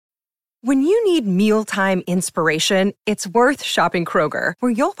When you need mealtime inspiration, it's worth shopping Kroger,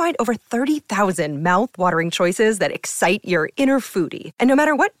 where you'll find over 30,000 mouth-watering choices that excite your inner foodie. And no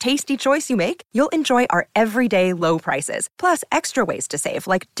matter what tasty choice you make, you'll enjoy our everyday low prices, plus extra ways to save,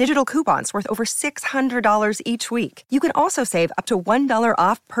 like digital coupons worth over $600 each week. You can also save up to $1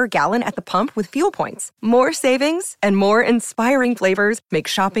 off per gallon at the pump with fuel points. More savings and more inspiring flavors make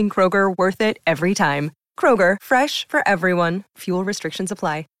shopping Kroger worth it every time. Kroger, fresh for everyone. Fuel restrictions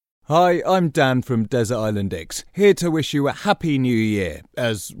apply. Hi, I'm Dan from Desert Island Dicks, here to wish you a happy new year,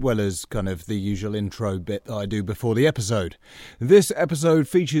 as well as kind of the usual intro bit that I do before the episode. This episode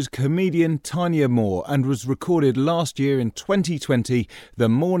features comedian Tanya Moore and was recorded last year in 2020, the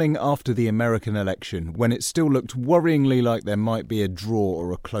morning after the American election, when it still looked worryingly like there might be a draw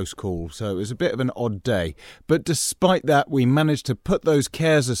or a close call, so it was a bit of an odd day. But despite that, we managed to put those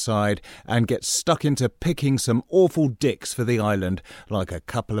cares aside and get stuck into picking some awful dicks for the island, like a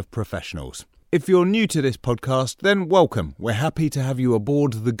couple of professionals. If you're new to this podcast, then welcome. We're happy to have you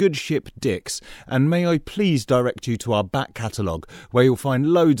aboard the good ship Dicks, and may I please direct you to our back catalogue, where you'll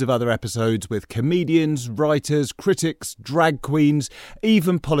find loads of other episodes with comedians, writers, critics, drag queens,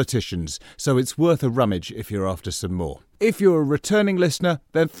 even politicians, so it's worth a rummage if you're after some more. If you're a returning listener,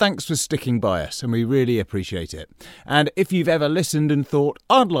 then thanks for sticking by us, and we really appreciate it. And if you've ever listened and thought,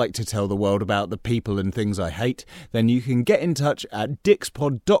 I'd like to tell the world about the people and things I hate, then you can get in touch at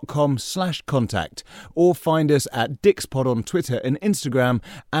dixpod.com/contact, or find us at Dixpod on Twitter and Instagram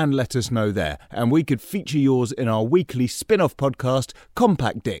and let us know there. And we could feature yours in our weekly spin-off podcast,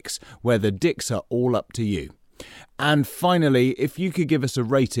 Compact Dicks, where the dicks are all up to you. And finally, if you could give us a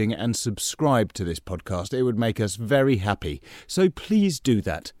rating and subscribe to this podcast, it would make us very happy. So please do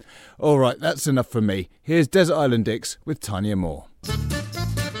that. All right, that's enough from me. Here's Desert Island Dicks with Tanya Moore.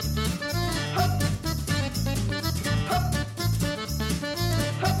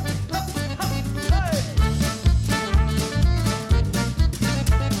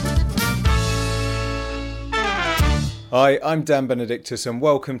 Hi, I'm Dan Benedictus and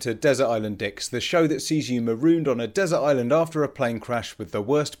welcome to Desert Island Dicks, the show that sees you marooned on a desert island after a plane crash with the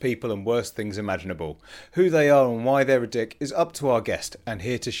worst people and worst things imaginable. Who they are and why they're a dick is up to our guest, and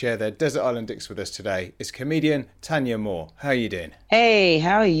here to share their Desert Island Dicks with us today is comedian Tanya Moore. How are you doing? Hey,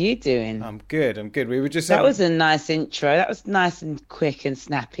 how are you doing? I'm good. We were just That was a nice intro. That was nice and quick and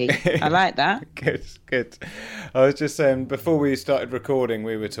snappy. I like that. Good. I was just saying, before we started recording,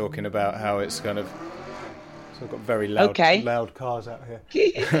 we were talking about how it's kind of... I've got very loud cars out here.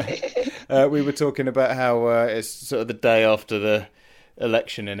 We were talking about how it's sort of the day after the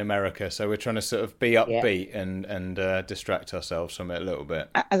election in America, so we're trying to sort of be upbeat and distract ourselves from it a little bit.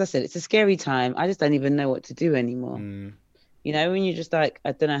 As I said, it's a scary time. I just don't even know what to do anymore. You know, when you're just like,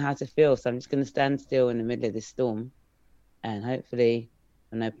 I don't know how to feel, so I'm just going to stand still in the middle of this storm, and hopefully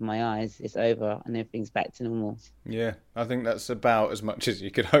when I open my eyes, it's over and everything's back to normal. Yeah, I think that's about as much as you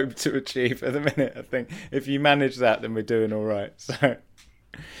could hope to achieve at the minute. I think if you manage that, then we're doing all right. So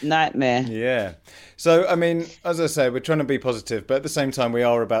nightmare. Yeah. So, I mean, as I say, we're trying to be positive, but at the same time, we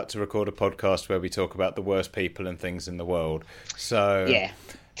are about to record a podcast where we talk about the worst people and things in the world. So yeah.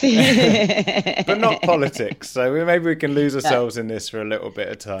 But not politics, so maybe we can lose ourselves in this for a little bit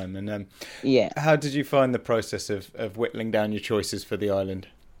of time. And how did you find the process of whittling down your choices for the island?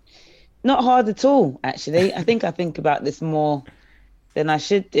 Not hard at all, actually. I think about this more than I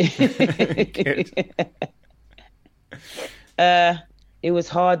should do. It was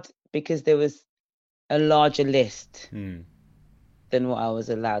hard because there was a larger list than what I was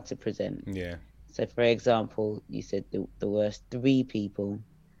allowed to present. Yeah. So, for example, you said the worst 3 people.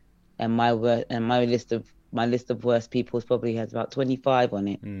 And my list of worst people probably has about 25 on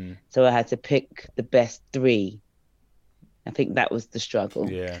it. So I had to pick the best 3. I think that was the struggle.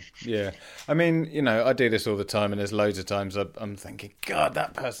 Yeah. I mean, you know, I do this all the time, and there's loads of times I'm thinking, God,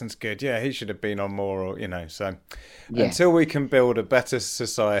 that person's good. Yeah, he should have been on more, or, you know. So until we can build a better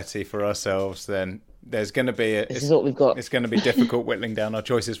society for ourselves, then there's going to be this is what we've got. It's going to be difficult whittling down our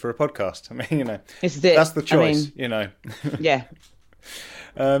choices for a podcast. I mean, you know, this is it. That's the choice, you know. Yeah.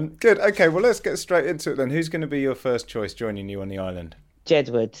 Good. Okay, well, let's get straight into it then. Who's going to be your first choice joining you on the island?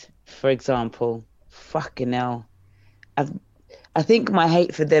 Jedward, for example. Fucking hell. I think my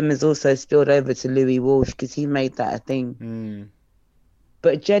hate for them has also spilled over to Louis Walsh because he made that a thing.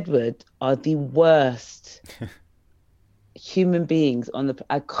 But Jedward are the worst human beings on the...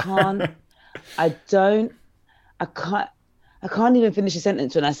 I can't even finish a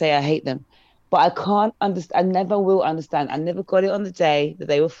sentence when I say I hate them. But I can't understand. I never will understand. I never got it on the day that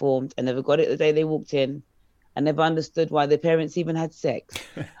they were formed. I never got it the day they walked in. I never understood why their parents even had sex.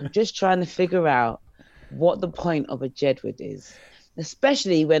 I'm just trying to figure out what the point of a Jedward is.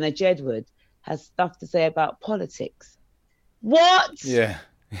 especially when a Jedward has stuff to say about politics. What? Yeah.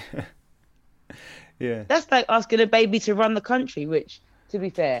 Yeah. That's like asking a baby to run the country, which, to be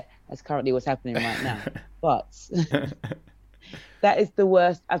fair, that's currently what's happening right now. But that is the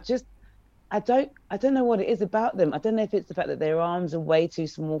worst. I don't know what it is about them. I don't know if it's the fact that their arms are way too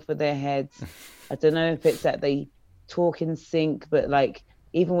small for their heads. I don't know if it's that they talk in sync, but like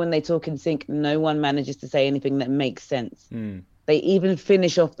even when they talk in sync, no one manages to say anything that makes sense. They even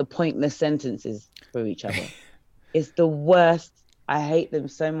finish off the pointless sentences for each other. It's the worst. I hate them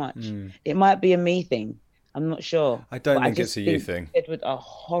so much. It might be a me thing. I'm not sure. I don't think it's a you thing. Jedward are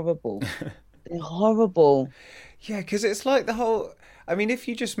horrible. They're horrible. Yeah, because it's like the whole... I mean, if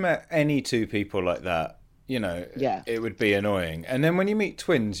you just met any two people like that, you know, it would be annoying. And then when you meet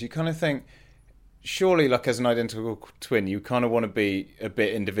twins, you kind of think, surely, like, as an identical twin, you kind of want to be a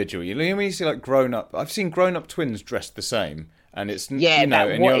bit individual. You know, when you see, like, grown-up... I've seen grown-up twins dressed the same. And it's, you know,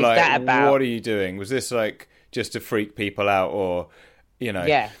 and you're like, what are you doing? Was this, like, just to freak people out or, you know...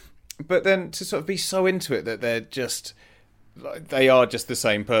 Yeah. But then to sort of be so into it that they're just... Like, they are just the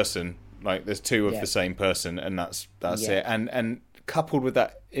same person. Like, there's two of the same person, and that's it. And coupled with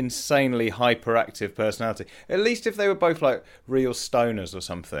that insanely hyperactive personality, at least if they were both like real stoners or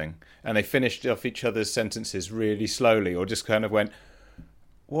something, and they finished off each other's sentences really slowly, or just kind of went,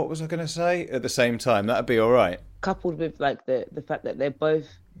 "What was I going to say?" at the same time, that'd be all right. Coupled with like the fact that they're both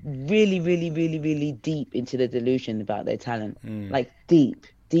really, really, really, really deep into the delusion about their talent, like deep.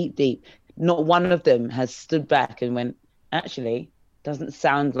 Not one of them has stood back and went, actually, doesn't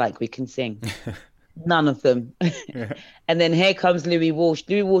sound like we can sing. None of them. And then here comes Louis Walsh.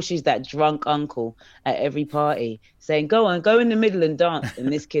 Louis Walsh is that drunk uncle at every party saying, go in the middle and dance.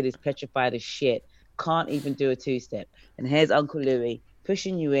 And this kid is petrified as shit. Can't even do a two-step. And here's Uncle Louis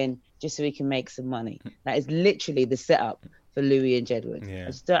pushing you in just so he can make some money. That is literally the setup for Louis and Jedward. I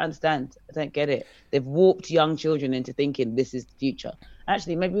just don't understand. I don't get it. They've warped young children into thinking this is the future.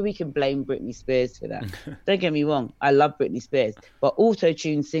 Actually, maybe we can blame Britney Spears for that. Don't get me wrong. I love Britney Spears. But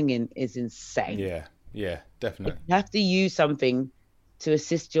auto-tune singing is insane. Yeah, definitely. You have to use something to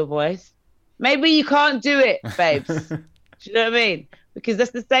assist your voice. Maybe you can't do it, babes. Do you know what I mean? Because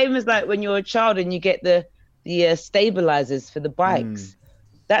that's the same as like when you're a child and you get the stabilizers for the bikes.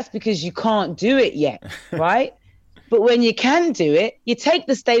 That's because you can't do it yet, right? But when you can do it, you take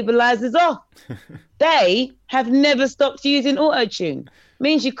the stabilizers off. They have never stopped using auto-tune.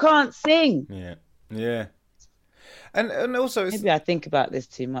 Means you can't sing. Yeah. And also... Maybe I think about this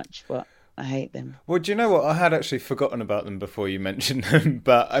too much, but I hate them. Well, do you know what? I had actually forgotten about them before you mentioned them.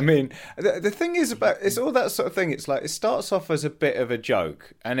 But, I mean, the thing is about... It's all that sort of thing. It's like, it starts off as a bit of a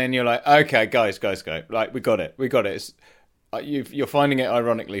joke. And then you're like, okay, guys, go. Like, we got it. It's, you're finding it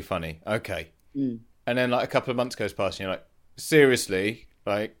ironically funny. Okay. And then like a couple of months goes past and you're like, seriously,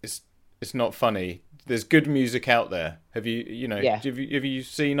 like it's not funny. There's good music out there. Have you have you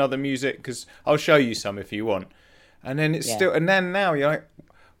seen other music? Because I'll show you some if you want. And then it's still, and then now you're like,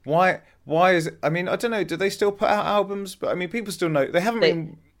 why is it? I mean, I don't know. Do they still put out albums? But I mean, people still know they haven't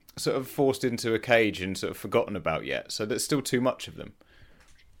been sort of forced into a cage and sort of forgotten about yet. So there's still too much of them.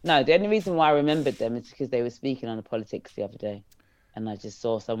 No, the only reason why I remembered them is because they were speaking on the politics the other day. And I just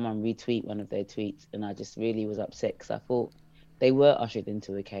saw someone retweet one of their tweets, and I just really was upset because I thought they were ushered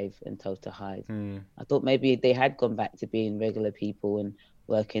into a cave and told to hide. I thought maybe they had gone back to being regular people and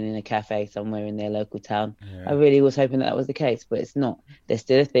working in a cafe somewhere in their local town. I really was hoping that was the case, but it's not. They're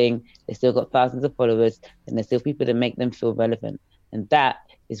still a thing. They still got thousands of followers, and there's still people that make them feel relevant. And that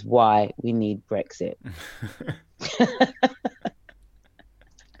is why we need Brexit.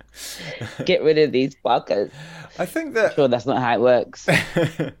 Get rid of these fuckers. I think that... I'm sure that's not how it works.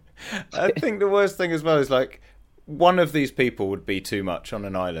 I think the worst thing as well is like one of these people would be too much on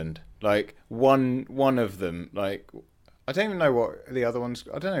an island. Like one of them, like I don't even know what the other one's...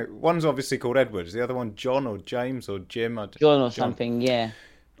 I don't know. One's obviously called Edward. Is the other one John or James or Jim? John or something, yeah.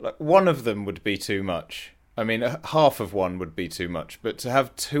 Like one of them would be too much. I mean, half of one would be too much. But to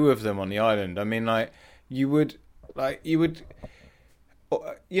have two of them on the island, I mean, you would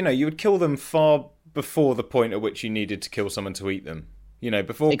kill them far before the point at which you needed to kill someone to eat them. You know,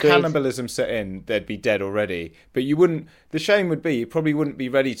 before cannibalism set in, they'd be dead already. But you wouldn't... The shame would be you probably wouldn't be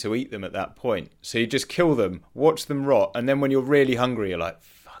ready to eat them at that point. So you just kill them, watch them rot, and then when you're really hungry, you're like,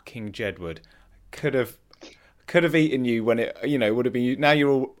 fucking Jedward. Could have eaten you when it, would have been... Now you're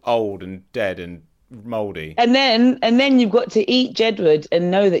all old and dead and mouldy. And then you've got to eat Jedward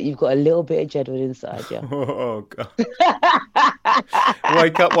and know that you've got a little bit of Jedward inside you. Oh, God.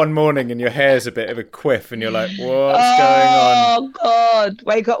 Wake up one morning and your hair's a bit of a quiff and you're like, what's going on? Oh, God.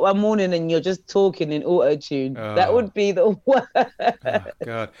 Wake up one morning and you're just talking in auto-tune. That would be the worst. Oh,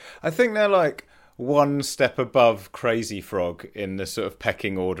 God. I think they're like one step above Crazy Frog in the sort of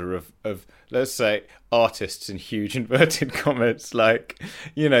pecking order of let's say, artists in huge inverted commas. Like,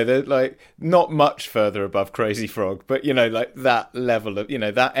 you know, they're like not much further above Crazy Frog, but, you know, like that level of, you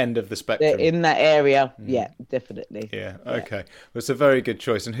know, that end of the spectrum. They're in that area. Yeah, definitely. Yeah, okay. Well, it's a very good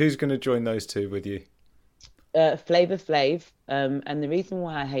choice. And who's going to join those two with you? Flavor Flav. And the reason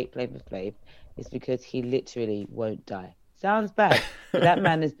why I hate Flavor Flav is because he literally won't die. Sounds bad, but that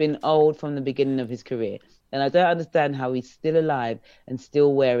man has been old from the beginning of his career. And I don't understand how he's still alive and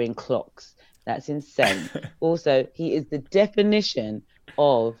still wearing clocks. That's insane. Also, he is the definition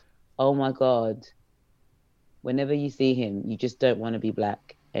of, oh my God, whenever you see him, you just don't want to be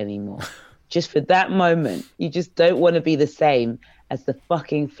black anymore. Just for that moment, you just don't want to be the same as the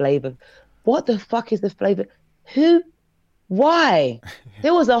fucking Flavor. What the fuck is the Flavor? Who? Why?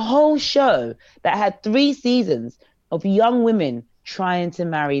 There was a whole show that had 3 seasons of young women trying to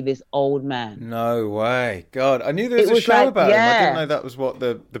marry this old man. No way. God, I knew there was a show about him. I didn't know that was what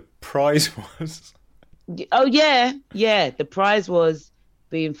the prize was. Oh, yeah. Yeah, the prize was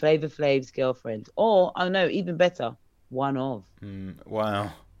being Flavor Flav's girlfriend. Or, oh no, even better, one of.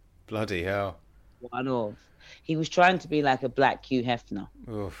 Wow. Bloody hell. One of. He was trying to be like a black Hugh Hefner.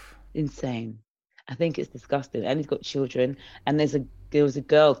 Oof. Insane. I think it's disgusting. And he's got children. And there was a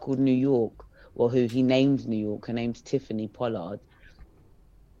girl called New York, or who he named New York. Her name's Tiffany Pollard.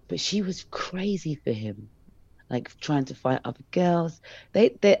 But she was crazy for him, like trying to fight other girls.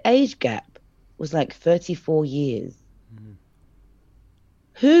 Their age gap was like 34 years.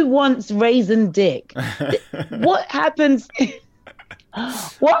 Who wants raisin dick? What happens?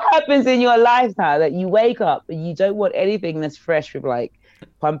 What happens in your lifetime that you wake up and you don't want anything that's fresh with like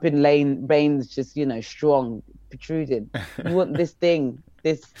pumping veins, just, you know, strong, protruding. You want this thing,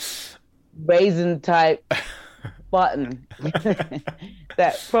 this raisin type button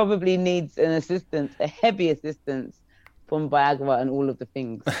that probably needs an assistance, a heavy assistance from Viagra and all of the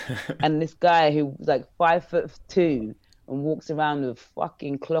things. And this guy who's like 5'2" and walks around with a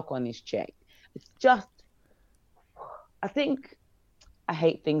fucking clock on his check. It's just, I think I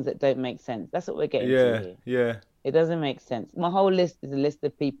hate things that don't make sense. That's what we're getting to here. Yeah. It doesn't make sense. My whole list is a list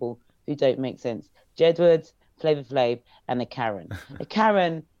of people who don't make sense. Jedward, Flavor Flav, and a Karen. A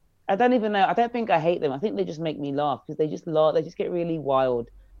Karen, I don't even know. I don't think I hate them. I think they just make me laugh because they just laugh. They just get really wild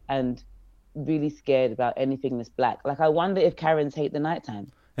and really scared about anything that's black. Like, I wonder if Karens hate the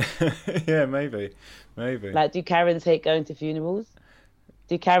nighttime. Yeah, maybe. Like, do Karens hate going to funerals?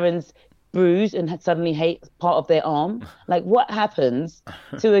 Do Karens bruise and suddenly hate part of their arm? Like, what happens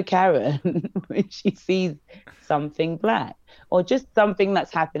to a Karen when she sees something black or just something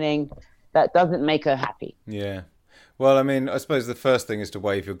that's happening that doesn't make her happy? Yeah. Well, I mean, I suppose the first thing is to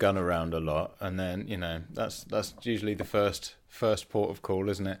wave your gun around a lot, and then, you know, that's usually the first port of call,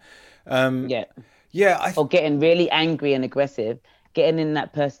 isn't it? Yeah. Or getting really angry and aggressive, getting in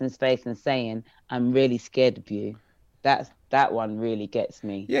that person's face and saying, "I'm really scared of you." That one really gets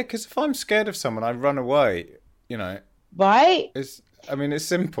me. Yeah, because if I'm scared of someone, I run away. You know. Right. It's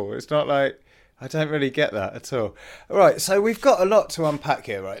simple. It's not like. I don't really get that at all. All right, so we've got a lot to unpack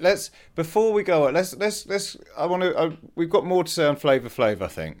here, right? Before we go on, we've got more to say on Flavor Flav, I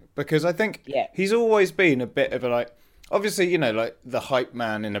think, because I think he's always been a bit of a, like, obviously, you know, like the hype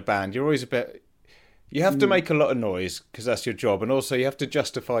man in a band. You're always a bit, you have to make a lot of noise because that's your job, and also you have to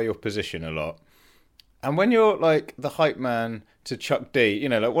justify your position a lot. And when you're like the hype man to Chuck D, you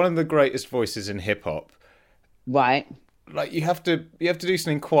know, like one of the greatest voices in hip hop, right? Like you have to do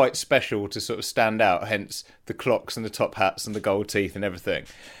something quite special to sort of stand out, hence the clocks and the top hats and the gold teeth and everything.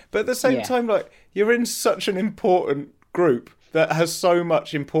 But at the same time, like, you're in such an important group that has so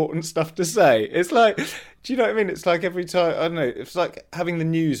much important stuff to say. It's like, do you know what I mean? It's like every time, I don't know, it's like having the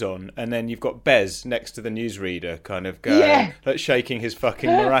news on and then you've got Bez next to the newsreader kind of going, like shaking his fucking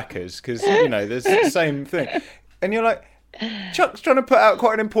maracas because, you know, there's the same thing. And you're like, Chuck's trying to put out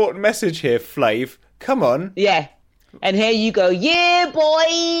quite an important message here, Flav. Come on. Yeah. And here you go, yeah, boy.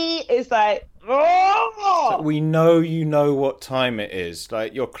 It's like, oh. So we know you know what time it is.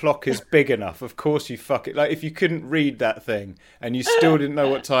 Like, your clock is big enough. Of course you fuck it. Like, if you couldn't read that thing and you still didn't know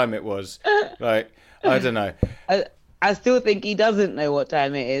what time it was, like, I don't know. I still think he doesn't know what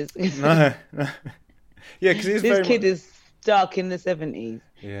time it is. No. Yeah, because this kid is stuck in the 70s.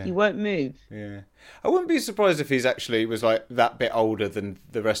 Yeah. He won't move. Yeah. I wouldn't be surprised if he's actually was like that bit older than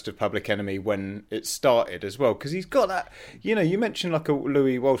the rest of Public Enemy when it started as well. Because he's got that, you know, you mentioned like a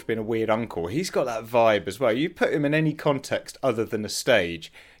Louis Walsh being a weird uncle. He's got that vibe as well. You put him in any context other than a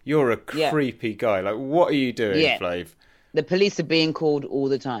stage, you're a creepy guy. Like, what are you doing, Flav? The police are being called all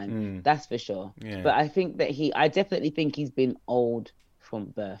the time. That's for sure. Yeah. But I think that I definitely think he's been old from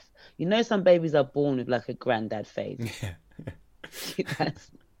birth. You know, some babies are born with like a granddad face. Yeah.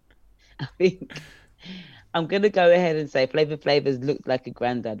 I think I'm going to go ahead and say Flavor Flav's looked like a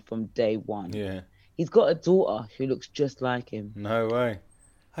granddad from day one. Yeah. He's got a daughter who looks just like him. No way.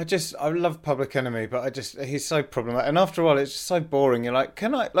 I love Public Enemy, but he's so problematic. And after a while, it's just so boring. You're like,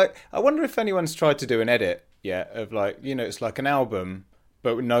 I wonder if anyone's tried to do an edit yet of like, you know, it's like an album,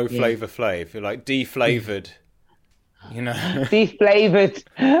 but with no Flavor Flav. You're like deflavored, you know. Deflavored.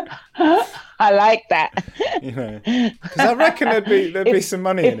 I like that. You know, because I reckon there'd be some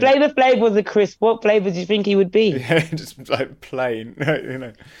money in it. If Flavor Flav was a crisp, what flavour do you think he would be? Yeah, just like plain, you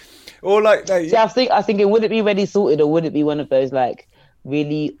know. Or like... See, I was thinking, would it be Ready Sorted or would it be one of those like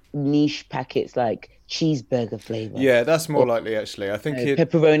really niche packets like cheeseburger flavour? Yeah, that's more likely actually. I think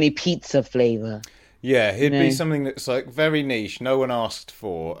pepperoni pizza flavour. Yeah, it'd be something that's like very niche, no one asked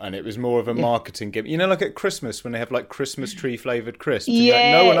for, and it was more of a marketing gimmick. You know, like at Christmas when they have like Christmas tree flavoured crisps.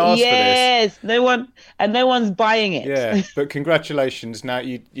 Yeah, no one asked for this. Yes, no one's buying it. Yeah, but congratulations, now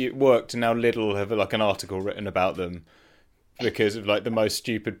you worked, and now Lidl have like an article written about them because of like the most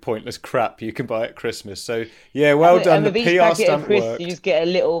stupid, pointless crap you can buy at Christmas. So yeah, well done. The PR stunt worked. You just get a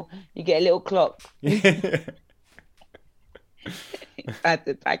little clock. At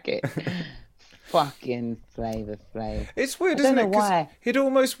the packet. Fucking Flavor Flav. It's weird, isn't it? Because he'd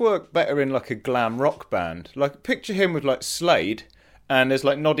almost work better in like a glam rock band. Like picture him with like Slade, and there's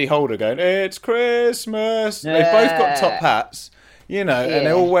like Noddy Holder going, "It's Christmas." They've both got top hats, you know, and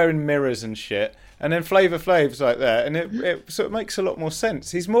they're all wearing mirrors and shit. And then Flavor Flav's like that, and it sort of makes a lot more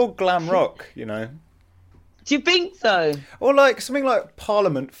sense. He's more glam rock, you know. Do you think so? Or like something like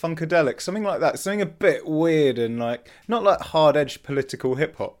Parliament Funkadelic, something like that. Something a bit weird and like not like hard edge political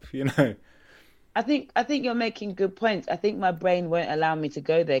hip hop, you know. I think you're making good points. I think my brain won't allow me to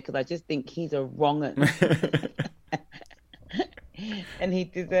go there because I just think he's a wrong un. And he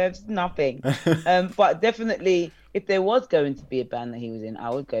deserves nothing. But definitely, if there was going to be a band that he was in,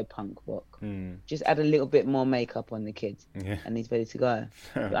 I would go punk rock. Just add a little bit more makeup on the kid, and he's ready to go.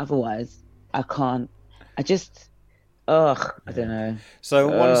 But otherwise, I can't. I don't know.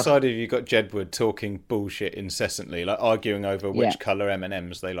 So on one side of you got Jedward talking bullshit incessantly, like arguing over which colour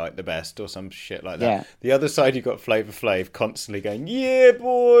M&Ms they like the best or some shit like that. Yeah. The other side you got Flavor Flav constantly going, "Yeah,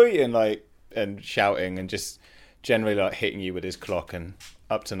 boy," and shouting and just generally like hitting you with his clock and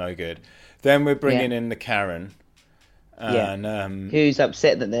up to no good. Then we're bringing in the Karen, and who's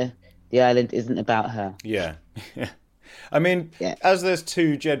upset that the island isn't about her. Yeah. I mean, as there's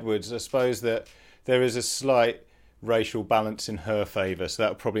two Jedwards, I suppose that there is a slight racial balance in her favour, so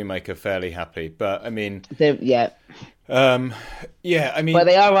that'll probably make her fairly happy. But I mean, I mean, but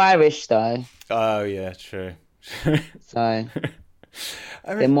they are Irish though. Oh yeah, true. So I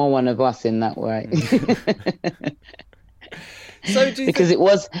mean, they're more one of us in that way. So because it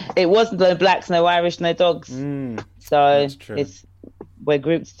was no blacks, no Irish, no dogs. So we're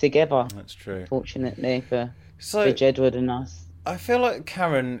grouped together. That's true. Fortunately for Jedward and us. I feel like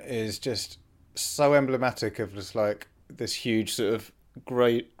Karen is just so emblematic of just like this huge sort of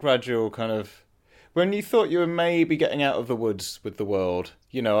great gradual kind of when you thought you were maybe getting out of the woods with the world,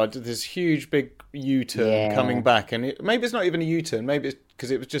 you know, this huge big U-turn coming back, and maybe it's not even a U-turn, maybe it's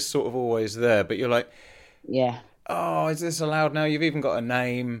because it was just sort of always there, but you're like, oh, is this allowed now? You've even got a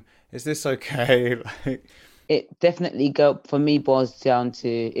name. Is this okay? It definitely for me boils down to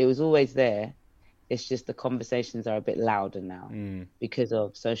it was always there. It's just the conversations are a bit louder now because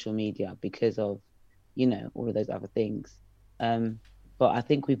of social media, because of, you know, all of those other things. But I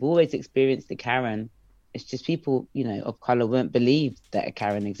think we've always experienced the Karen. It's just people, you know, of colour weren't believed that a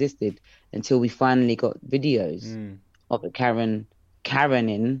Karen existed until we finally got videos of a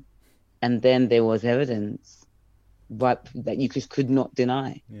Karening, and then there was evidence that you just could not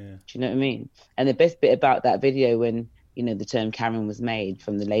deny. Yeah. Do you know what I mean? And the best bit about that video when, you know, the term Karen was made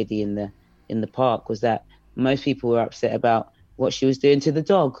from the lady in the park was that most people were upset about what she was doing to the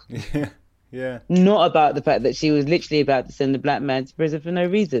dog. Yeah. Not about the fact that she was literally about to send a black man to prison for no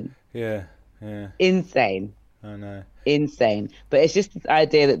reason. Yeah. Insane. I know. Insane. But it's just this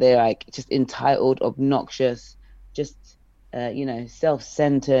idea that they're like just entitled, obnoxious, just, you know,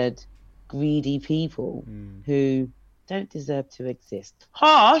 self-centered, greedy people who don't deserve to exist.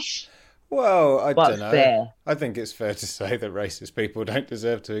 Harsh. Well, I but don't know. fair. I think it's fair to say that racist people don't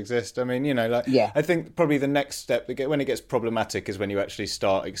deserve to exist. I mean, Yeah. I think probably the next step when it gets problematic is when you actually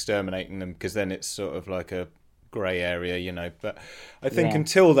start exterminating them, because then it's sort of like a grey area. But I think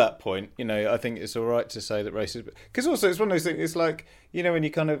until that point, I think it's all right to say that racist. Because also it's one of those things. It's like when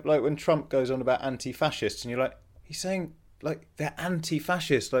you kind of like when Trump goes on about anti-fascists, and you're like, he's saying like they're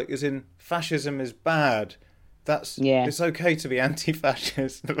anti-fascist, like as in fascism is bad. It's okay to be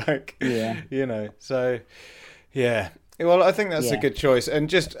anti-fascist, so well, I think that's a good choice. And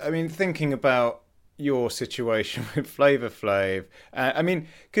just, I mean, thinking about your situation with Flavor Flav, I mean,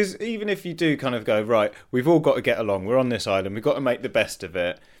 because even if you do kind of go, right, we've all got to get along, we're on this island, we've got to make the best of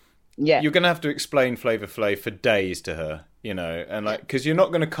it, you're going to have to explain Flavor Flav for days to her, and like, because you're not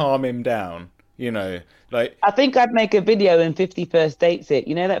going to calm him down. Like, I think I'd make a video in 50 First Dates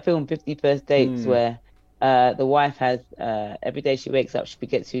that film 50 First Dates where the wife has every day she wakes up, she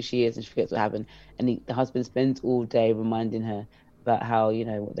forgets who she is and she forgets what happened, and the husband spends all day reminding her about how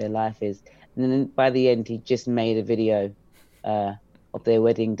what their life is, and then by the end he just made a video of their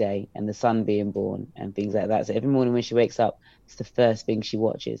wedding day and the son being born and things like that. So every morning when she wakes up, it's the first thing she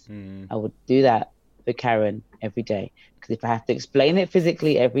watches. I would do that for Karen every day, because if I have to explain it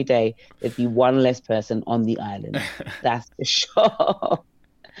physically every day, there'd be one less person on the island. That's for sure.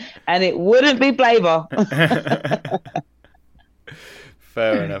 And it wouldn't be Flavor.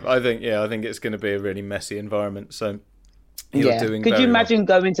 Fair enough. I think it's going to be a really messy environment. So you're doing. Could you imagine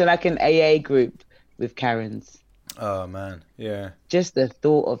going to like an AA group with Karens? Oh man, yeah. Just the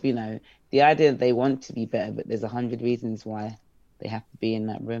thought of the idea that they want to be better, but there's 100 reasons why they have to be in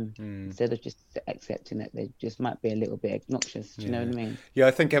that room instead of just accepting that they just might be a little bit obnoxious. Do you know what I mean? Yeah,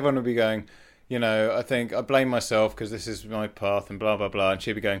 I think everyone will be going, I think I blame myself because this is my path and blah, blah, blah. And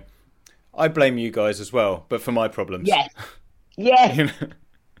she'll be going, I blame you guys as well, but for my problems. Yes. Yes.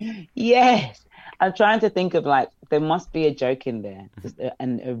 Yes. I'm trying to think of like, there must be a joke in there. Just a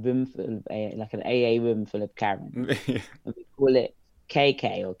room full of like an AA room full of Karen. And we call it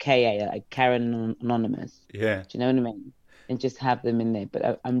KK or KA, like Karen Anonymous. Yeah. Do you know what I mean? And just have them in there.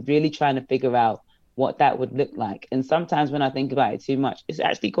 But I'm really trying to figure out what that would look like. And sometimes when I think about it too much, it's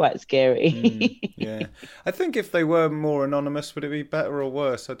actually quite scary. Yeah. I think if they were more anonymous, would it be better or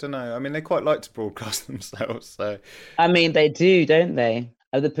worse? I don't know. I mean, they quite like to broadcast themselves. So I mean, they do, don't they?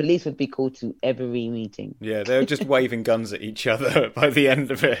 The police would be called to every meeting. Yeah, they're just waving guns at each other by the end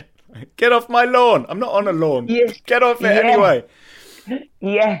of it. Get off my lawn. I'm not on a lawn. Yeah. Get off it anyway.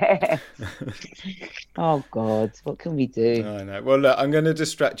 Yeah. Oh God, what can we do? I know. Well, look, I'm going to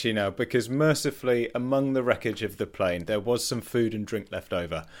distract you now because mercifully, among the wreckage of the plane, there was some food and drink left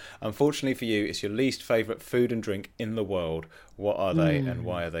over. Unfortunately for you, it's your least favourite food and drink in the world. What are they and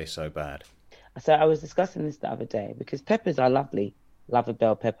why are they so bad? So I was discussing this the other day because peppers are lovely. Love a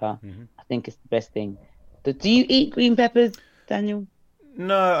bell pepper. I think it's the best thing. Do you eat green peppers, Daniel?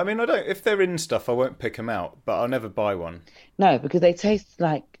 No, I mean, I don't. If they're in stuff, I won't pick them out, but I'll never buy one. No, because they taste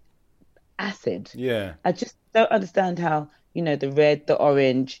like acid. Yeah. I just don't understand how, the red, the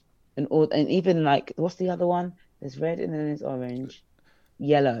orange, and even like, what's the other one? There's red and then there's orange.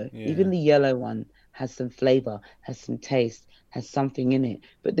 Yellow. Yeah. Even the yellow one has some flavour, has some taste, has something in it.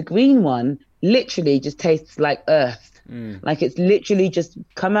 But the green one literally just tastes like earth. Like it's literally just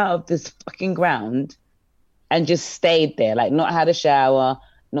come out of this fucking ground and just stayed there, like not had a shower,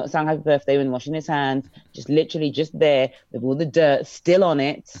 not sung happy birthday when washing his hands, just literally just there with all the dirt still on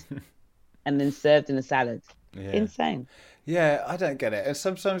it and then served in a salad. Yeah. Insane. Yeah, I don't get it. And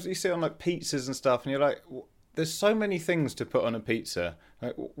sometimes you see it on like pizzas and stuff and you're like, there's so many things to put on a pizza.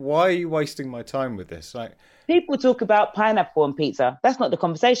 Like, why are you wasting my time with this? Like, people talk about pineapple on pizza. That's not the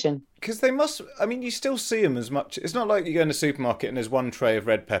conversation. Because they must... I mean, you still see them as much... It's not like you go in a supermarket and there's one tray of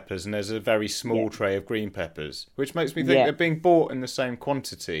red peppers and there's a very small tray of green peppers, which makes me think they're being bought in the same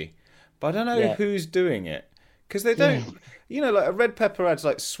quantity. But I don't know who's doing it. Because they don't... like a red pepper adds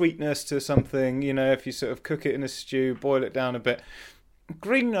like sweetness to something, if you sort of cook it in a stew, boil it down a bit...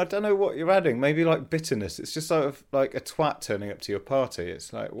 Green, I don't know what you're adding. Maybe like bitterness. It's just sort of like a twat turning up to your party.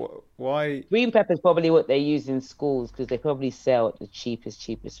 It's like, why? Green pepper is probably what they use in schools because they probably sell at the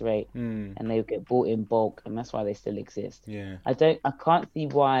cheapest rate, and they get bought in bulk, and that's why they still exist. Yeah, I can't see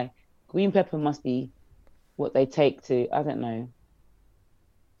why green pepper must be what they take to, I don't know,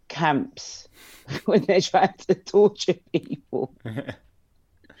 camps when they're trying to torture people.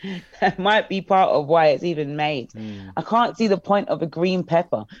 That might be part of why it's even made. I can't see the point of a green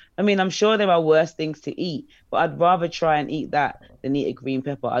pepper. I mean, I'm sure there are worse things to eat, but I'd rather try and eat that than eat a green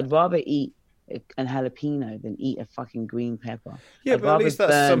pepper. I'd rather eat an jalapeno than eat a fucking green pepper. Yeah, but at least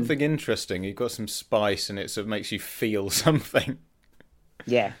that's something interesting. You've got some spice and it sort of makes you feel something.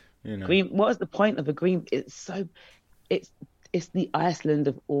 Yeah. You know. Green. What is the point of a green? It's the Iceland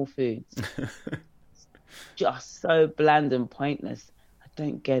of all foods. Just so bland and pointless. I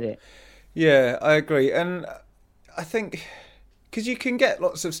don't get it. Yeah, I agree. And I think because you can get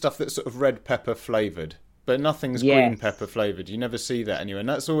lots of stuff that's sort of red pepper flavoured, but nothing's green pepper flavoured. You never see that anywhere. And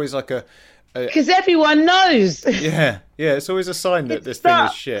that's always like because everyone knows. Yeah, it's always a sign that this thing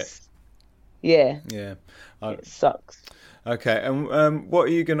is shit. Yeah. It sucks. Okay, and what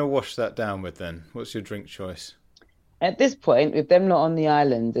are you going to wash that down with then? What's your drink choice? At this point, with them not on the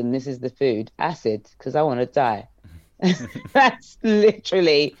island and this is the food, acid, because I want to die. That's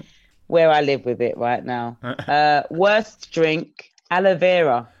literally where I live with it right now. Worst drink, aloe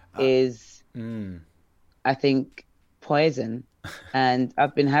vera is, I think, poison. And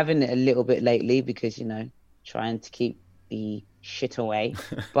I've been having it a little bit lately because, trying to keep the shit away.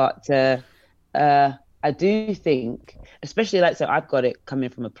 But I do think, especially so I've got it coming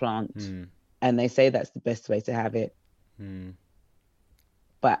from a plant and they say that's the best way to have it.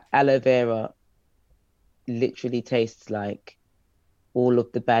 But aloe vera literally tastes like all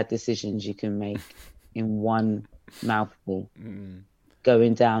of the bad decisions you can make in one mouthful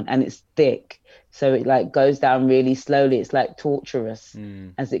going down, and it's thick, so it goes down really slowly. It's like torturous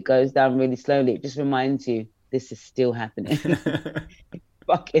as it goes down really slowly. It just reminds you this is still happening.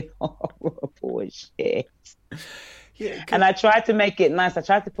 Fucking horrible shit. Yeah, and I tried to make it nice. I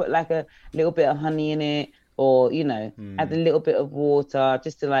tried to put a little bit of honey in it, or add a little bit of water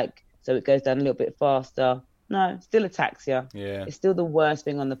just to so it goes down a little bit faster. No, still attacks you. Yeah, it's still the worst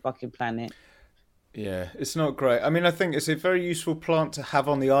thing on the fucking planet. Yeah, it's not great. I mean, I think it's a very useful plant to have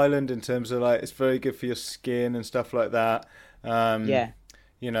on the island in terms of it's very good for your skin and stuff like that.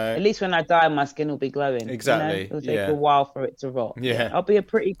 At least when I die, my skin will be glowing. Exactly. It'll take a while for it to rot. Yeah. I'll be a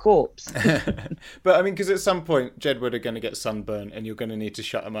pretty corpse. But I mean, because at some point, Jedward are going to get sunburn and you're going to need to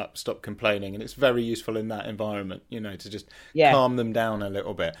shut them up, stop complaining. And it's very useful in that environment, to just calm them down a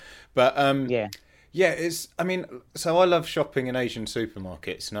little bit. But so I love shopping in Asian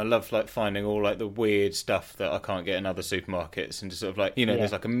supermarkets, and I love finding all the weird stuff that I can't get in other supermarkets, and just sort of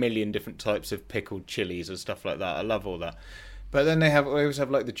there's a million different types of pickled chilies and stuff like that. I love all that. But then they always have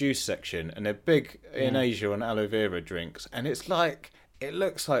the juice section, and they're big in Asia on aloe vera drinks, and it's it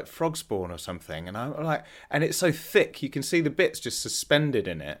looks like frog spawn or something, and and it's so thick you can see the bits just suspended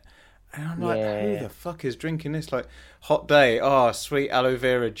in it. And I'm who the fuck is drinking this? Hot day, sweet aloe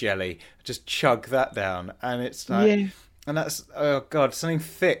vera jelly. Just chug that down. And it's and that's, oh God, something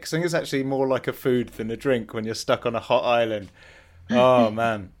thick. Something that's actually more like a food than a drink when you're stuck on a hot island. Oh,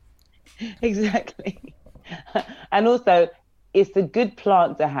 man. Exactly. And also, it's a good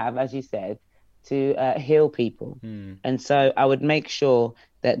plant to have, as you said, to heal people. And so I would make sure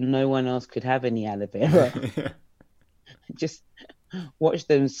that no one else could have any aloe vera. Just watch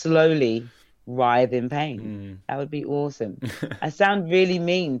them slowly writhe in pain. That would be awesome. I sound really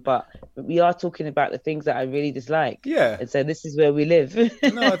mean, but we are talking about the things that I really dislike. Yeah. And so this is where we live.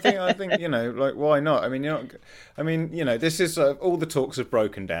 No, I think why not? I mean, this is all the talks have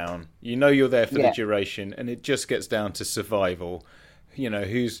broken down. You're there for the duration, and it just gets down to survival.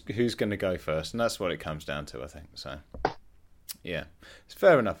 Who's going to go first, and that's what it comes down to, I think. So. Yeah, it's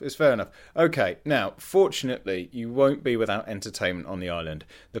fair enough. Okay, now, fortunately, you won't be without entertainment on the island.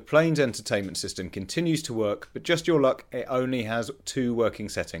 The plane's entertainment system continues to work, but just your luck, it only has 2 working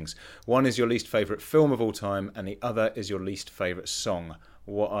settings. One is your least favourite film of all time, and the other is your least favourite song.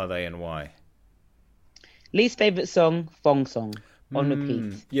 What are they and why? Least favourite song, Thong Song, on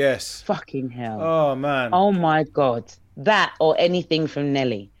repeat. Yes. Fucking hell. Oh, man. Oh, my God. That or anything from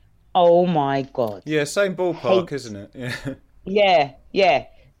Nelly. Oh, my God. Yeah, same ballpark, isn't it? Yeah. Yeah.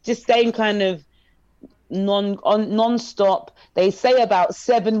 Just same kind of non-stop. They say about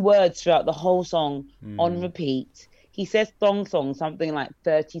 7 words throughout the whole song on repeat. He says Thong Song something like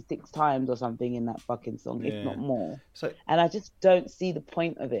 36 times or something in that fucking song, if not more. And I just don't see the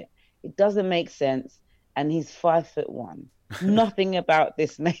point of it. It doesn't make sense. And he's 5'1". Nothing about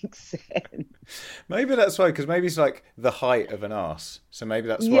this makes sense. Maybe that's why, because maybe he's the height of an arse. So maybe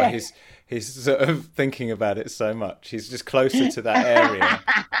that's why he's sort of thinking about it so much. He's just closer to that area.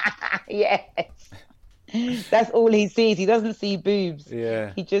 Yes. That's all he sees. He doesn't see boobs.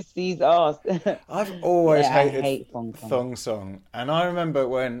 Yeah. He just sees arse. I've always hated Thong Song. And I remember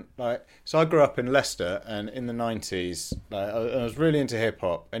when, so I grew up in Leicester, and in the 90s, I was really into hip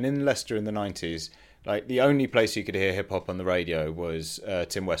hop. And in Leicester in the 90s, the only place you could hear hip hop on the radio was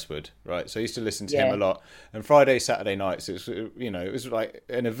Tim Westwood, right? So I used to listen to him a lot. And Friday, Saturday nights, it was, it was like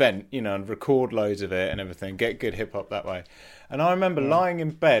an event, and record loads of it and everything, get good hip hop that way. And I remember lying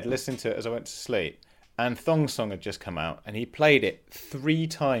in bed listening to it as I went to sleep. and Thong Song had just come out, and he played it 3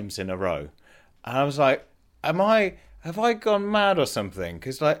 times in a row. And I was like, have I gone mad or something?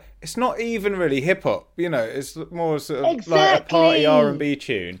 Because like, it's not even really hip hop, you know. It's more sort of like a party R&B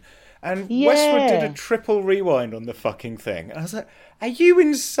tune. And Westwood did a triple rewind on the fucking thing, and I was like, "Are you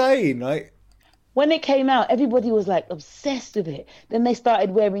insane?" Like, when it came out, everybody was like obsessed with it. Then they started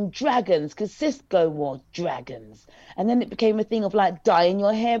wearing dragons because Cisco wore dragons, and then it became a thing of like dyeing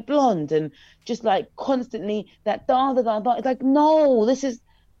your hair blonde and just like constantly that da. It's like, no, this is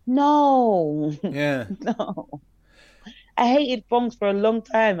no, yeah, no. I hated thongs for a long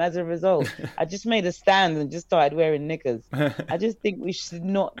time as a result. I just made a stand and just started wearing knickers. I just think we should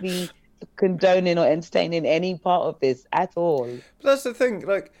not be condoning or entertaining any part of this at all. But that's the thing,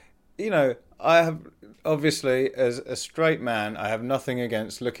 like, you know, I have, obviously, as a straight man, I have nothing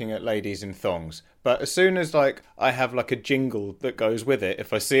against looking at ladies in thongs. But as soon as, like, I have, like, a jingle that goes with it,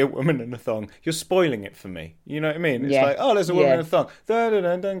 if I see a woman in a thong, you're spoiling it for me. You know what I mean? It's like, oh, there's a woman in a thong.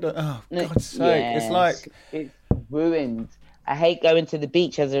 Oh, God's sake. It's like... It's ruined. I hate going to the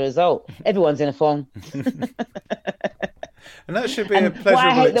beach as a result. Everyone's in a thong. And that should be a pleasurable What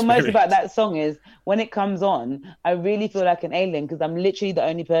I hate the most experience. about that song is when it comes on, I really feel like an alien because I'm literally the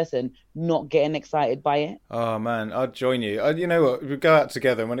only person not getting excited by it. Oh man, I'd join you. You know what? We'd go out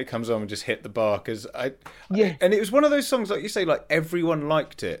together, and when it comes on, we just hit the bar because and it was one of those songs, like you say, like everyone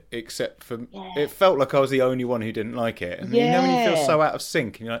liked it except for it felt like I was the only one who didn't like it. And you know when you feel so out of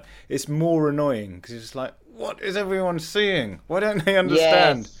sync, and you're like, it's more annoying because it's like, what is everyone seeing? Why don't they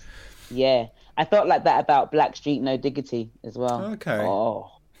understand? Yes. Yeah. I felt like that about Blackstreet No Diggity as well. Okay.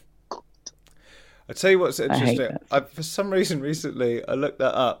 Oh. I tell you what's interesting. For some reason recently, I looked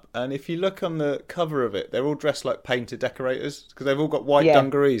that up, and if you look on the cover of it, they're all dressed like painter decorators because they've all got white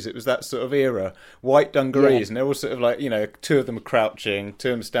dungarees. It was that sort of era, white dungarees, and they're all sort of like, you know, 2 of them are crouching, 2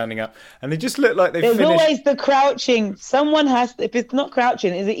 of them standing up, and they just look like they've There's finished. always the crouching. Someone has to, if it's not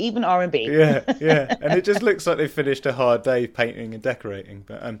crouching, is it even R&B? Yeah, and it just looks like they've finished a hard day painting and decorating.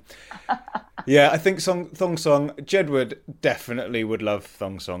 But yeah, I think Thong Song, Jedward definitely would love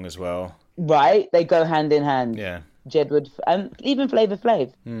Thong Song as well. Right, they go hand in hand. Yeah, Jedward and even Flavor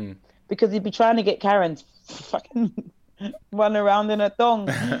Flav, because he'd be trying to get Karen to fucking run around in a thong.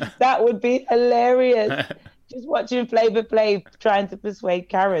 That would be hilarious. Just watching Flavor Flav trying to persuade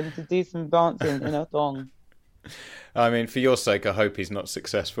Karen to do some dancing in a thong. I mean, for your sake, I hope he's not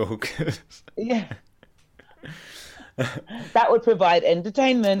successful. Yeah. That would provide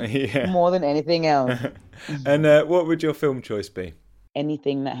entertainment more than anything else. And what would your film choice be?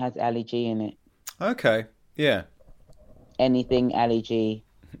 Anything that has Ali G in it. Okay, yeah. Anything Ali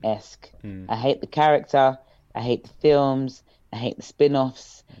G-esque. I hate the character. I hate the films. I hate the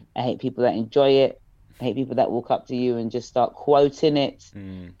spin-offs. I hate people that enjoy it. I hate people that walk up to you and just start quoting it.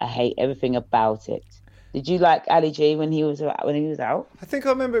 I hate everything about it. Did you like Ali G when he was out? I think I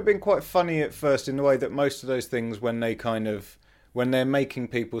remember it being quite funny at first in the way that most of those things, when they're making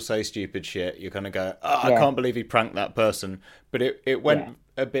people say stupid shit, you kind of go, I can't believe he pranked that person. But it went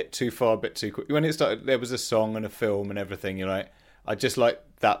a bit too far, a bit too quick. When it started, there was a song and a film and everything. You're like, I just like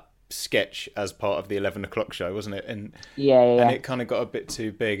that sketch as part of the 11 o'clock show, wasn't it? And and it kind of got a bit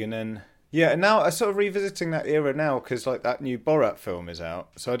too big. And then and now I'm sort of revisiting that era now because like that new Borat film is out.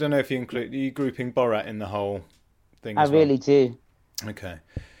 So I don't know if are you grouping Borat in the whole thing. I really do. Okay.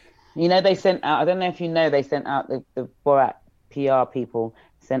 You know, they sent out. I don't know if you know, they sent out the Borat PR people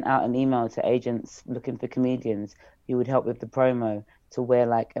sent out an email to agents looking for comedians who would help with the promo to wear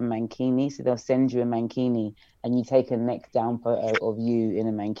like a mankini. So they'll send you a mankini and you take a neck down photo of you in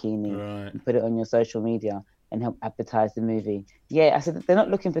a mankini and put it on your social media and help advertise the movie. Yeah, I said they're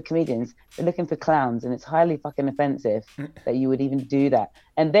not looking for comedians, they're looking for clowns, and it's highly fucking offensive that you would even do that.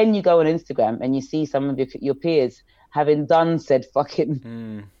 And then you go on Instagram and you see some of your peers having done said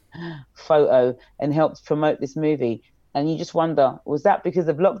fucking photo and helped promote this movie. And you just wonder, was that because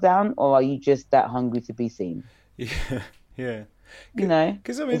of lockdown, or are you just that hungry to be seen? Yeah. You know,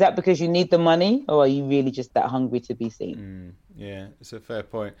 is that because you need the money, or are you really just that hungry to be seen? Yeah, it's a fair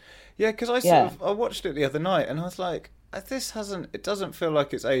point. Yeah, because I watched it the other night, and I was like, it doesn't feel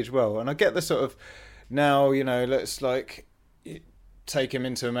like it's aged well. And I get the sort of, now, you know, let's like take him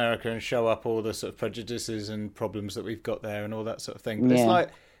into America and show up all the sort of prejudices and problems that we've got there and all that sort of thing. But it's like,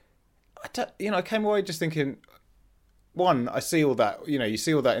 I came away just thinking, one, I see all that, you know, you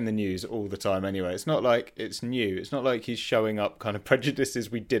see all that in the news all the time anyway. It's not like it's new. It's not like he's showing up kind of prejudices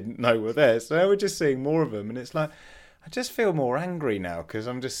we didn't know were there. So now we're just seeing more of them. And it's like, I just feel more angry now because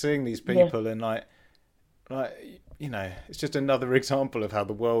I'm just seeing these people and like, you know, it's just another example of how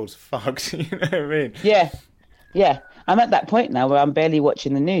the world's fucked. You know what I mean? Yeah. Yeah, I'm at that point now where I'm barely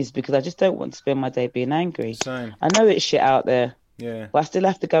watching the news because I just don't want to spend my day being angry. Same. I know it's shit out there, Yeah. but I still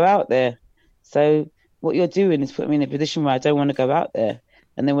have to go out there. So what you're doing is putting me in a position where I don't want to go out there.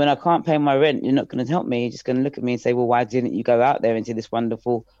 And then when I can't pay my rent, you're not going to help me. You're just going to look at me and say, well, why didn't you go out there into this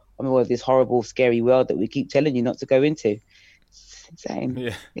wonderful, this horrible, scary world that we keep telling you not to go into? It's insane.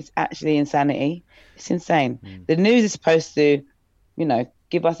 Yeah. It's actually insanity. It's insane. The news is supposed to,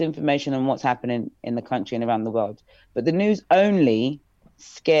 give us information on what's happening in the country and around the world. But the news only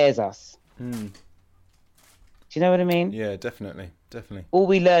scares us. Do you know what I mean? Yeah, definitely. All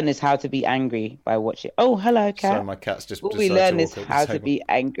we learn is how to be angry by watching. Oh, hello, cat. So my cat's just. All we learn is how to be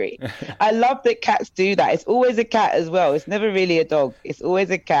angry. I love that cats do that. It's always a cat as well. It's never really a dog. It's always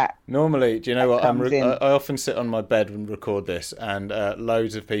a cat. Normally, do you know what? I often sit on my bed and record this, and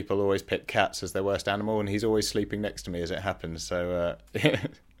loads of people always pick cats as their worst animal, and he's always sleeping next to me as it happens. So.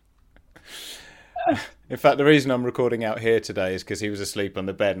 In fact, the reason I'm recording out here today is because he was asleep on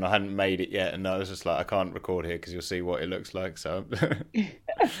the bed and I hadn't made it yet, and I was just like, I can't record here because you'll see what it looks like. So,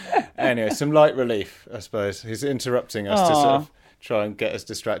 anyway, some light relief, I suppose. He's interrupting us to sort of try and get us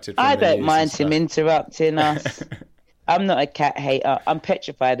distracted from I the don't news mind and stuff. him interrupting us. I'm not a cat hater. I'm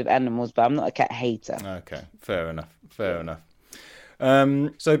petrified of animals, but I'm not a cat hater. Okay, fair enough. So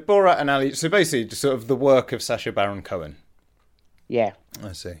Borat and Ali. So basically, just sort of the work of Sacha Baron Cohen. Yeah.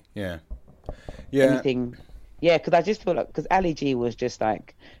 I see. Yeah. Anything. Yeah, because I just feel like, because Ali G was just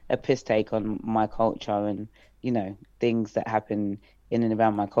like a piss take on my culture and, things that happen in and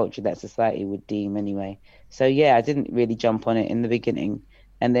around my culture that society would deem anyway. So yeah, I didn't really jump on it in the beginning,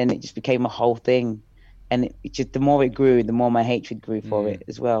 and then it just became a whole thing. And it just, the more it grew, the more my hatred grew for it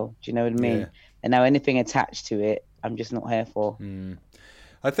as well. Do you know what I mean? Yeah. And now anything attached to it, I'm just not here for.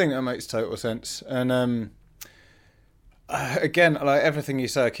 I think that makes total sense. And again, like everything you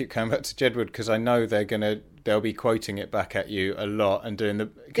say, I keep coming back to Jedward because I know they'll be quoting it back at you a lot and doing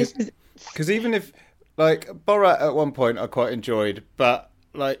because even if like Borat at one point I quite enjoyed, but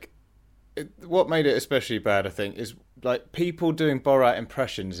like what made it especially bad, I think, is like people doing Borat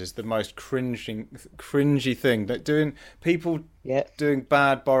impressions is the most cringy thing. Like doing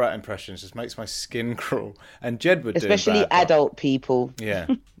bad Borat impressions just makes my skin crawl. And Jedward, especially adult people. Yeah.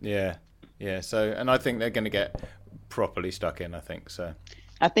 So, and I think they're going to get properly stuck in, I think so.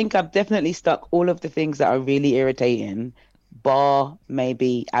 I think I've definitely stuck all of the things that are really irritating, bar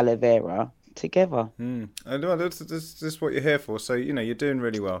maybe aloe vera, together. And well, this is what you're here for, so you're doing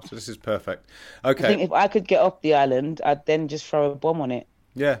really well, so this is perfect. Okay, I think if I could get off the island, I'd then just throw a bomb on it.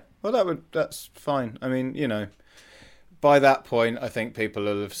 Yeah, well that's fine. I mean, by that point, I think people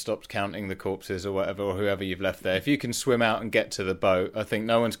will have stopped counting the corpses or whatever, or whoever you've left there. If you can swim out and get to the boat, I think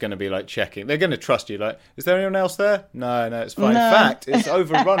no one's going to be like checking. They're going to trust you. Like, is there anyone else there? No, it's fine. No. In fact, it's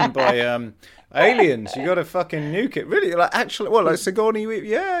overrun by aliens. You got to fucking nuke it. Really? Like, actually, like Sigourney?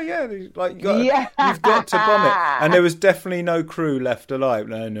 Yeah. Like, you've got to bomb it. And there was definitely no crew left alive.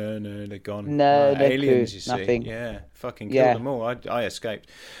 No, they're gone. No, aliens. Crew, you see? nothing. Yeah, fucking killed them all. I escaped.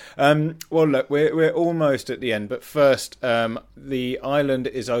 Well, look, we're almost at the end, but first, the island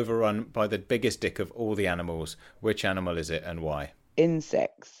is overrun by the biggest dick of all the animals. Which animal is it and why?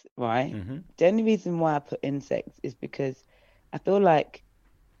 Insects, right? The only reason why I put insects is because I feel like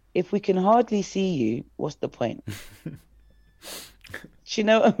if we can hardly see you, what's the point? Do you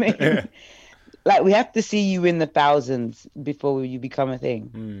know what I mean? Yeah. Like, we have to see you in the thousands before you become a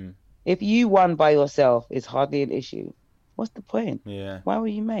thing. If you won by yourself, it's hardly an issue. What's the point? Yeah. Why were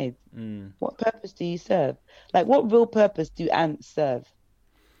you made? What purpose do you serve? Like, what real purpose do ants serve?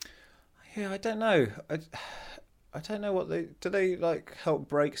 Yeah, I don't know. I don't know what they like help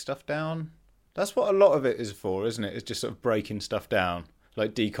break stuff down. That's what a lot of it is for, isn't it? It's just sort of breaking stuff down,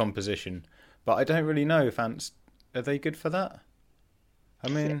 like decomposition. But I don't really know if ants, are they good for that? I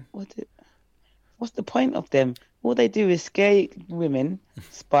mean, what's the point of them? All they do is scare women,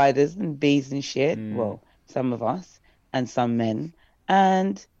 spiders and bees and shit. Well, some of us and some men.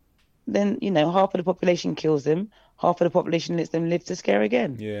 And then, half of the population kills them. Half of the population lets them live to scare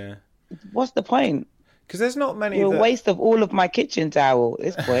again. Yeah. What's the point? Because there's not many. You're a waste of all of my kitchen towel at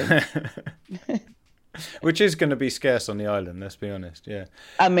this point. Which is going to be scarce on the island, let's be honest, yeah.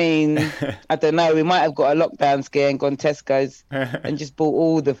 I mean, I don't know. We might have got a lockdown scare and gone Tesco's and just bought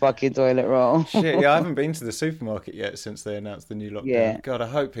all the fucking toilet roll. Shit, yeah, I haven't been to the supermarket yet since they announced the new lockdown. Yeah. God, I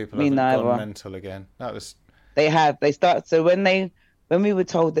hope people haven't gone mental again. That was... They have. They start. So when we were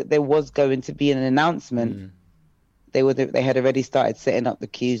told that there was going to be an announcement, they had already started setting up the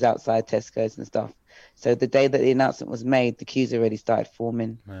queues outside Tesco's and stuff. So the day that the announcement was made, the queues already started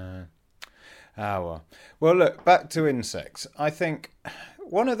forming. Well, look, back to insects. I think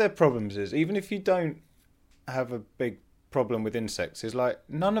one of their problems is, even if you don't have a big problem with insects is like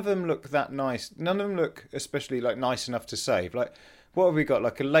none of them look that nice. None of them look especially like nice enough to save. Like, what have we got?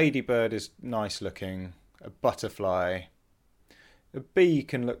 Like a ladybird is nice looking, a butterfly, a bee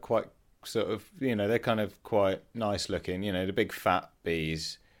can look quite sort of, you know, they're kind of quite nice looking. You know, the big fat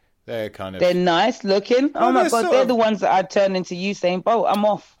bees, they're nice looking. Oh my God, they're the ones that I'd turn into Usain Bolt. I'm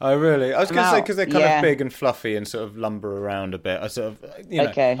off. Oh really? I was going to say because they're kind of big and fluffy and sort of lumber around a bit. I sort of, you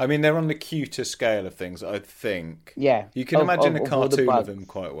know, I mean, they're on the cuter scale of things, I think. Yeah. You can imagine a cartoon of them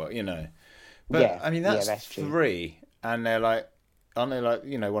quite well, you know. But I mean, that's 3, and they're like, aren't they like,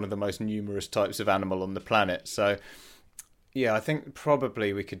 you know, one of the most numerous types of animal on the planet? So yeah, I think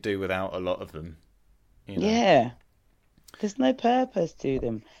probably we could do without a lot of them. You know? Yeah. There's no purpose to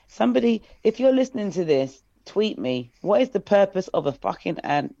them. Somebody, if you're listening to this, tweet me. What is the purpose of a fucking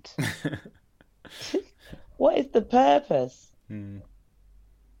ant? What is the purpose?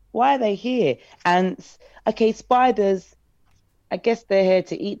 Why are they here? Ants. Okay, spiders. I guess they're here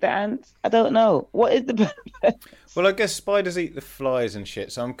to eat the ants. I don't know. What is the purpose? Well, I guess spiders eat the flies and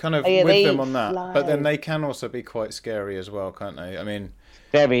shit, so I'm kind of with them on that. Flies. But then they can also be quite scary as well, can't they? I mean...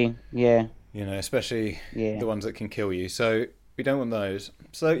 Very, yeah. You know, especially the ones that can kill you. So we don't want those.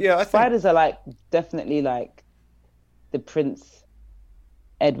 So yeah, I think spiders are like definitely like the Prince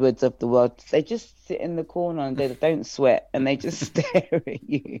Edwards of the world. They just sit in the corner and they don't sweat and they just stare at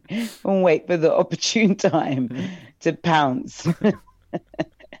you and wait for the opportune time to pounce.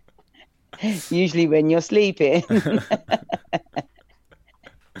 Usually when you're sleeping.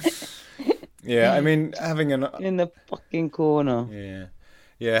 Yeah, I mean, having in the fucking corner. Yeah.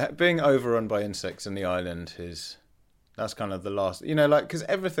 Yeah, being overrun by insects in the island that's kind of the last, you know, like, because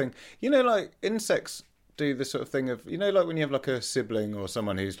everything, you know, like insects do the sort of thing of, you know, like when you have like a sibling or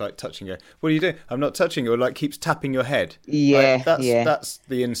someone who's like touching you, what do you do? I'm not touching you, or like keeps tapping your head. Yeah, like, that's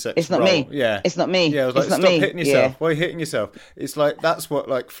the insect. It's not role. me. Yeah, it's not me. Yeah, I was like, stop hitting yourself. Why are you hitting yourself? It's like that's what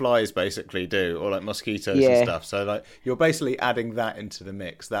like flies basically do, or like mosquitoes and stuff. So like you're basically adding that into the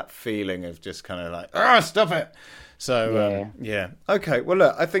mix, that feeling of just kind of like, stop it. So, Okay, well,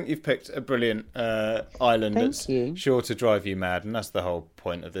 look, I think you've picked a brilliant island that's sure to drive you mad, and that's the whole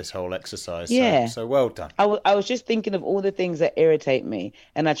point of this whole exercise. Yeah. So well done. I was just thinking of all the things that irritate me,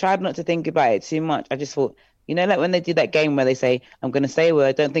 and I tried not to think about it too much. I just thought, you know, like when they do that game where they say, I'm going to say a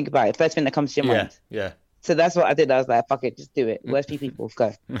word, don't think about it. First thing that comes to your mind. Yeah. So that's what I did. I was like, fuck it, just do it. Where's few people?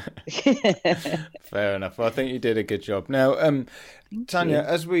 Go. Fair enough. Well, I think you did a good job. Now, Tanya,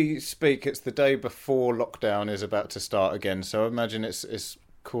 as we speak, it's the day before lockdown is about to start again. So I imagine it's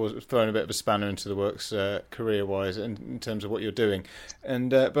throwing a bit of a spanner into the works career-wise in terms of what you're doing.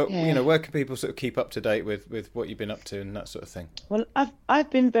 And you know, where can people sort of keep up to date with what you've been up to and that sort of thing? Well,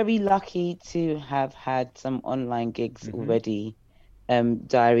 I've been very lucky to have had some online gigs already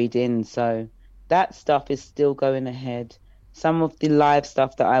diaried in. So that stuff is still going ahead. Some of the live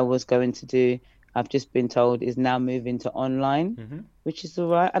stuff that I was going to do, I've just been told is now moving to online, which is all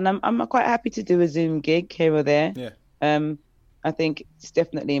right. And I'm quite happy to do a Zoom gig here or there. Yeah. I think it's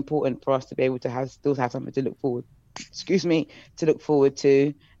definitely important for us to be able to still have something to look forward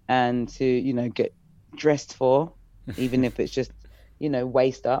to and to, you know, get dressed for, even if it's just, you know,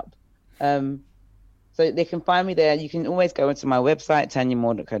 waist up. So they can find me there. You can always go into my website,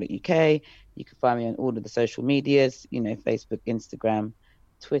 tanyamore.co.uk. You can find me on all of the social medias, you know, Facebook, Instagram,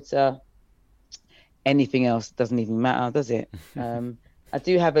 Twitter. Anything else doesn't even matter, does it? I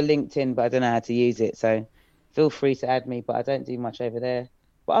do have a LinkedIn, but I don't know how to use it. So feel free to add me, but I don't do much over there.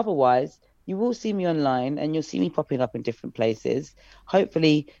 But otherwise, you will see me online and you'll see me popping up in different places.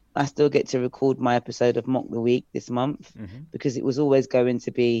 Hopefully, I still get to record my episode of Mock the Week this month because it was always going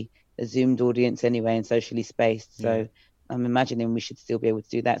to be a Zoomed audience anyway and socially spaced. So I'm imagining we should still be able to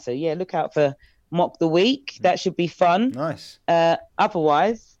do that. So yeah, look out for Mock the Week. That should be fun. Nice.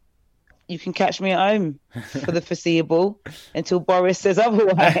 Otherwise, you can catch me at home for the foreseeable until Boris says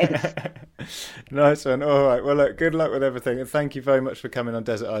otherwise. Nice one. All right. Well, look, good luck with everything. And thank you very much for coming on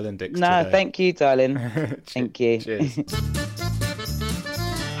Desert Island Dicks today. Thank you, darling. Thank you. Cheers.